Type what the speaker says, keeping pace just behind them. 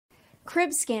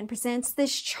CribScan presents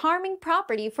this charming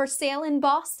property for sale in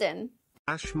Boston.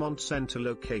 Ashmont Center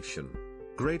location.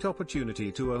 Great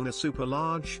opportunity to own a super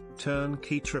large,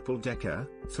 turnkey triple-decker,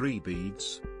 3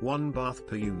 beds, 1 bath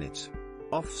per unit.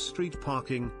 Off-street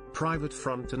parking, private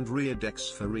front and rear decks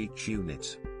for each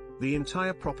unit. The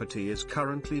entire property is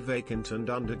currently vacant and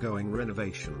undergoing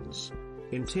renovations.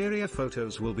 Interior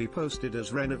photos will be posted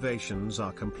as renovations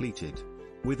are completed.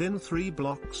 Within 3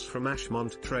 blocks from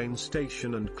Ashmont train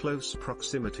station and close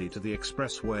proximity to the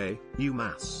expressway,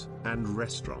 UMass, and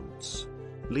restaurants.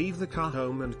 Leave the car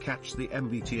home and catch the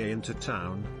MBTA into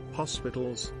town,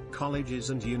 hospitals, colleges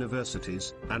and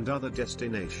universities, and other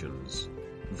destinations.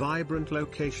 Vibrant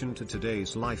location to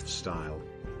today's lifestyle.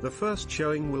 The first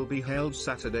showing will be held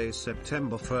Saturday,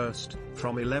 September 1st,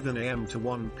 from 11 a.m. to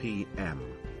 1 p.m.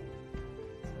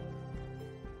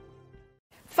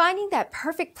 Finding that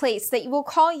perfect place that you will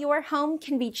call your home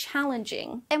can be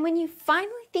challenging. And when you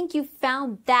finally think you've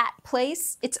found that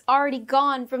place, it's already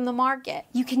gone from the market.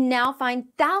 You can now find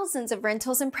thousands of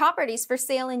rentals and properties for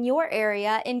sale in your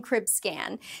area in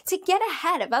CribScan. To get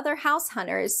ahead of other house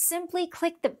hunters, simply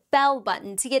click the bell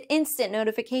button to get instant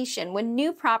notification when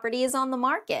new property is on the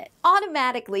market.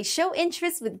 Automatically show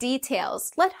interest with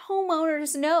details. Let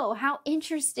homeowners know how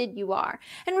interested you are.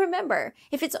 And remember,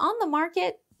 if it's on the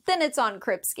market, then it's on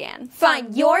CribScan.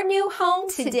 Find your new home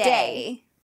today.